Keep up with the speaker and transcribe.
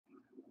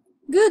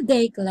Good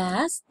day,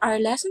 class! Our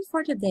lesson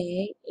for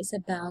today is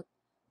about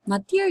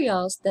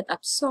materials that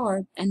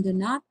absorb and do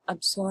not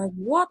absorb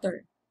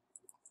water.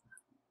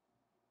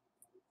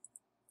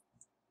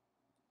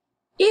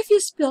 If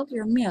you spilled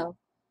your milk,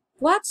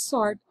 what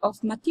sort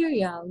of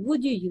material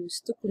would you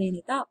use to clean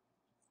it up?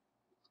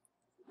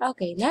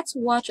 Okay, let's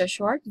watch a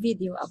short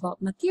video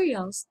about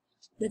materials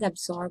that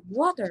absorb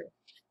water.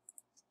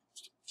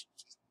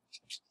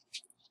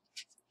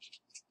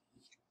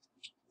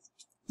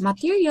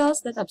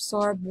 Materials that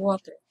absorb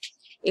water.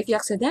 If you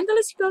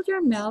accidentally spilled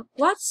your milk,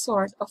 what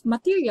sort of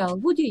material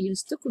would you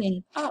use to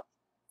clean it up?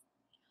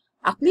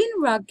 A clean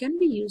rag can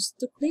be used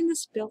to clean the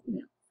spilled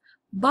milk.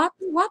 But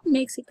what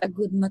makes it a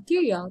good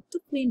material to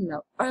clean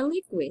milk or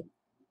liquid?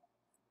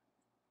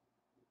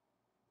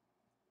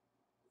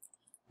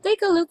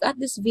 Take a look at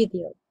this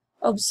video.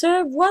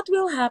 Observe what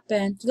will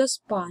happen to the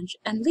sponge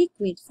and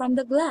liquid from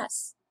the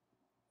glass.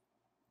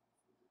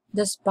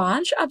 The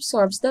sponge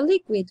absorbs the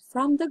liquid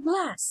from the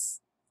glass.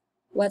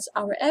 What's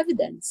our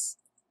evidence?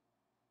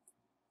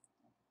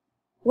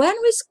 When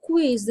we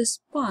squeeze the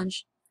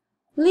sponge,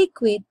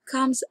 liquid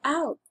comes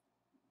out.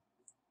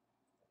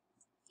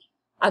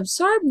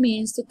 Absorb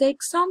means to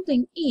take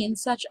something in,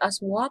 such as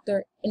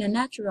water, in a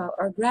natural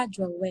or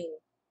gradual way.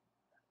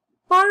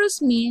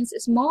 Porous means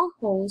small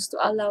holes to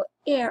allow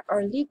air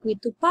or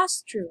liquid to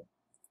pass through.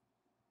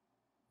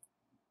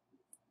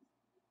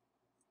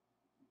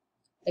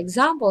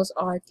 Examples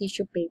are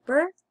tissue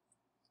paper,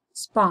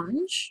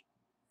 sponge,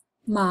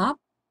 mop.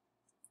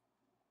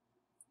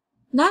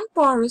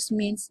 Non-porous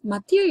means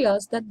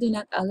materials that do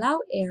not allow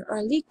air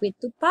or liquid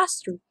to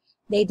pass through.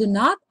 They do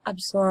not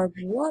absorb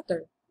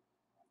water.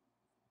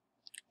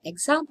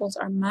 Examples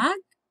are mug,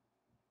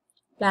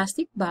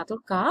 plastic bottle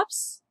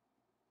caps,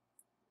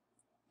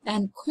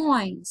 and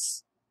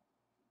coins.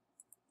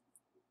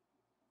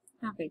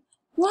 Okay.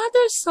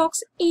 Water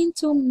soaks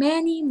into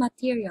many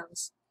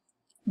materials.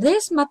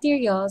 These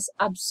materials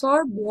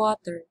absorb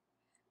water.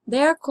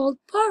 They are called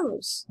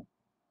porous.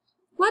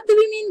 What do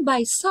we mean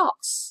by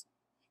soaks?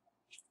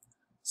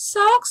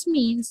 Soaks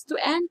means to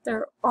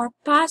enter or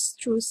pass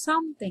through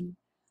something.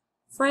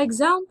 For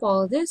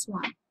example, this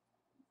one.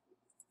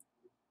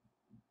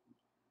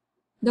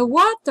 The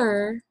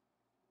water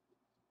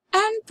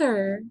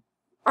enter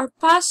or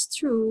pass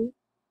through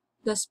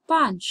the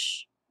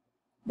sponge.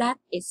 That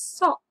is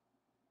soak.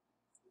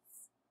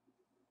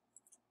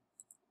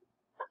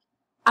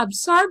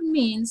 Absorb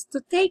means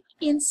to take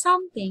in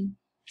something,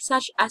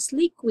 such as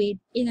liquid,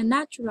 in a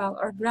natural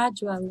or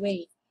gradual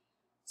way.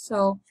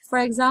 So, for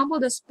example,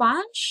 the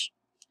sponge,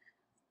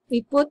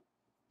 we put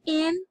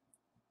in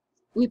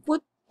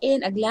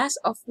a glass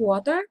of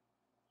water,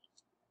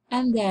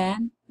 and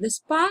then the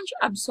sponge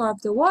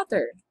absorbs the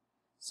water.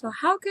 So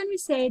how can we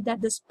say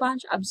that the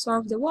sponge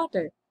absorbs the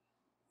water?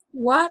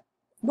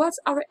 What's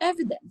our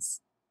evidence?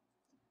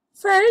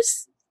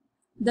 First,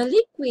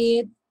 the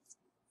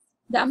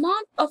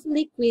amount of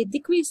liquid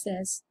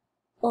decreases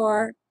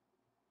or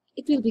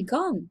it will be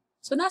gone.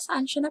 So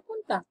nasaan siya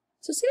napunta?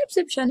 So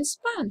sinipsip siya ni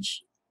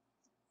sponge.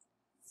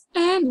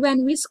 And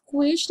when we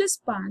squish the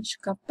sponge,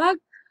 kapag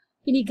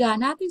piniga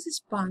natin si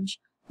sponge,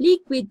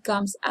 liquid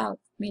comes out.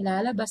 May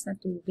lalabas na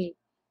tubig.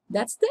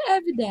 That's the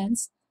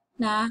evidence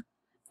na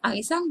ang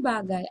isang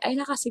bagay ay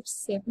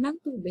nakasipsip ng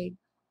tubig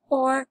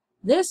or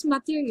this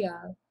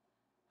material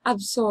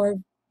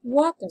absorb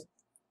water.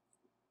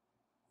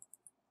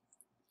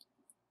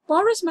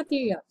 Porous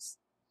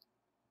materials.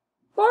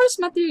 Porous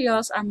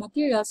materials are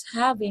materials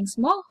having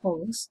small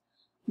holes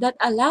that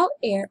allow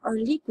air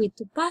or liquid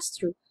to pass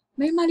through.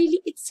 May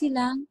maliliit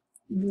silang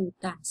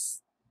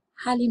butas.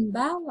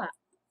 Halimbawa,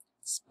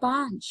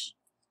 sponge.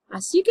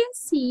 As you can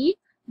see,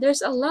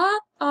 there's a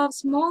lot of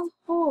small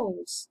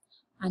holes.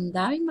 Ang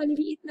daming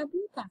maliliit na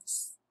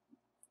butas.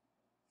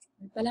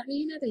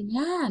 Palakihin natin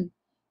yan.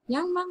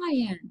 Yang mga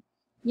yan.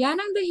 Yan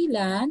ang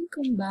dahilan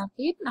kung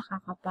bakit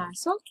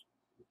nakakapasok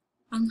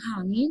ang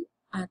hangin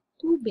at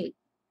tubig.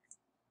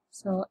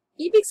 So,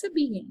 ibig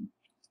sabihin,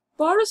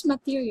 porous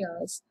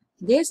materials,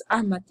 these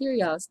are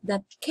materials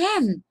that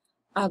can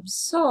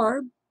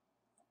absorb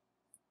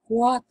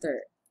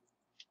water.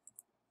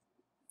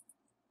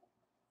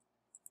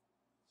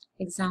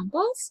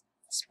 Examples,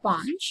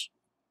 sponge,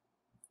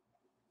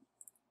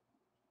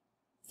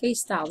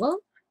 face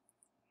towel,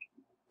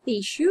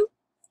 tissue,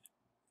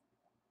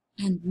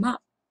 and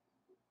mop.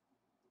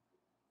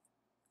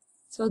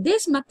 So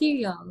these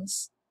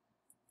materials,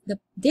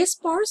 these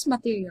porous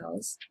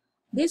materials,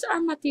 these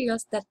are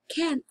materials that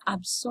can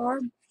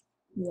absorb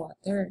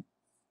water.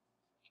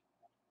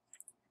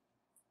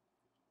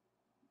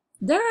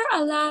 There are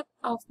a lot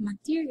of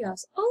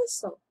materials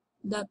also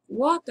that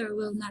water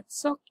will not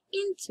soak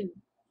into.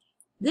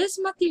 These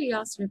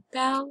materials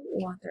repel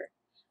water.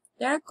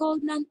 They are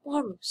called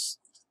non-porous.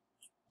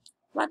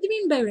 What do you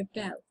mean by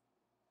repel?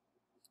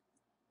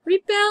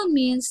 Repel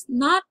means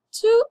not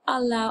to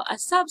allow a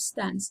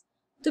substance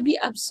to be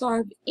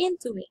absorbed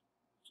into it.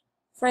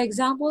 For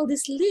example,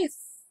 this leaf.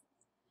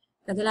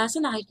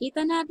 Kadalasan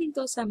nakikita natin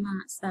to sa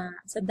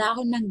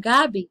dahon ng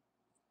gabi.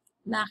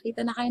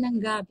 Nakita na kayo ng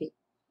gabi.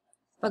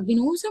 Pag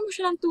binuhusan mo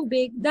siya ng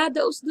tubig,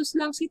 dadaos-dos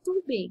lang si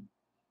tubig.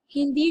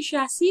 Hindi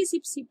siya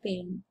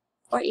sisipsipin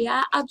or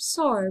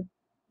i-absorb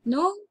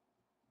ng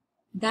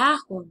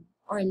dahon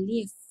or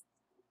leaf.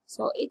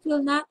 So it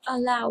will not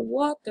allow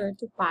water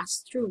to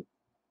pass through.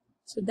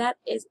 So that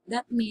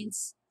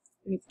means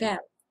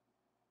repel.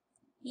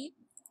 Okay?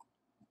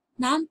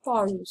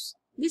 Non-porous.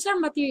 These are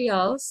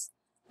materials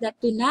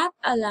that do not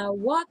allow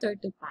water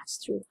to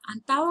pass through.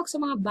 Ang tawag sa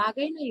mga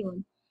bagay na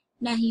yun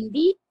na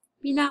hindi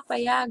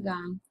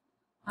pinapayagang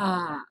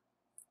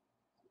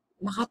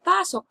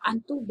makapasok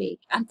ang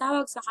tubig, ang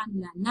tawag sa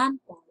kanila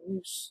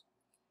non-porous.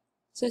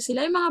 So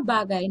sila yung mga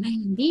bagay na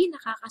hindi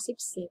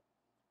nakakasipsip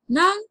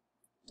ng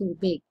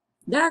tubig.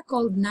 They are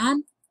called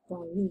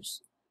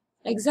non-porous.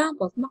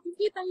 Example,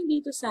 makikita niyo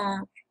dito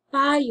sa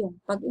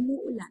payong pag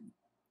umuulan.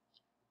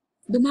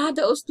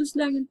 Dumadaos-dos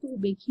lang yung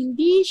tubig,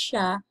 hindi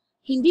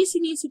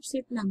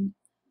sinisipsip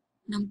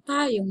ng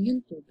payong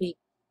yung tubig.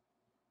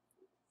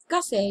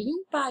 Kasi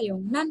yung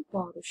payong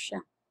non-porous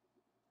siya.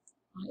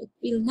 It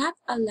will not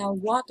allow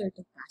water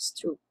to pass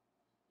through.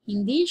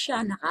 Hindi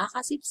siya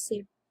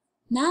nakakasipsip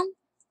ng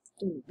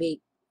tubig.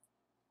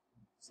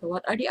 So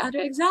what are the other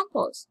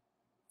examples?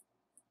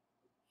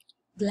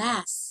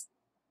 Glass,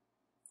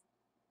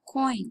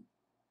 coin,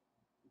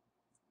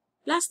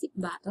 plastic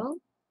bottle,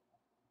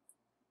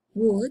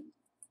 wood,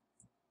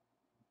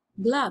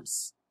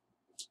 gloves.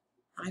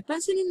 Okay,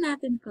 pansinin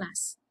natin,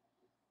 class.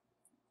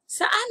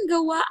 Saan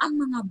gawa ang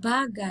mga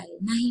bagay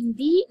na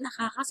hindi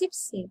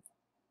nakakasipsip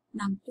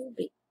ng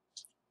tubig?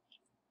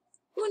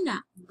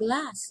 Una,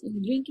 glass. Yung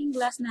drinking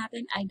glass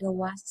natin ay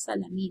gawa sa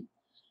salamin.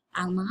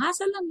 Ang mga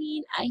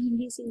salamin ay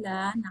hindi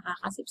sila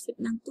nakakasipsip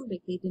ng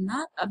tubig. They do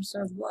not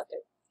absorb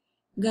water.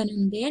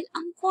 Ganun din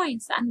ang coin.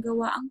 Saan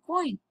gawa ang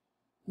coin?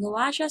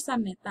 Gawa siya sa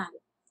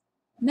metal.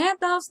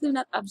 Metals do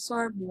not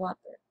absorb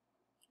water.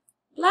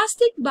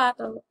 Plastic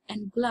bottle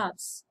and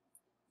gloves.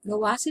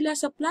 Gawa sila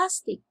sa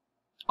plastic.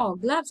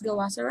 Gloves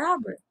gawa sa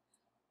rubber.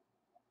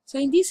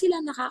 So, hindi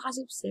sila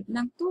nakakasipsip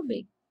ng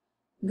tubig.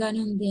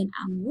 Ganun din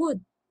ang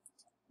wood.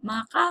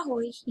 Mga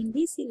kahoy,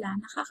 hindi sila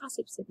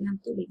nakakasipsip ng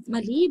tubig.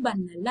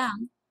 Maliban na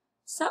lang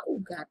sa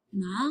ugat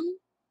ng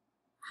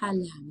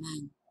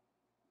halaman.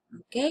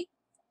 Okay?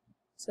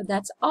 So,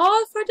 that's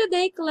all for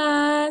today,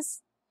 class.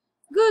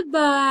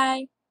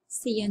 Goodbye.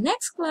 See you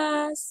next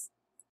class.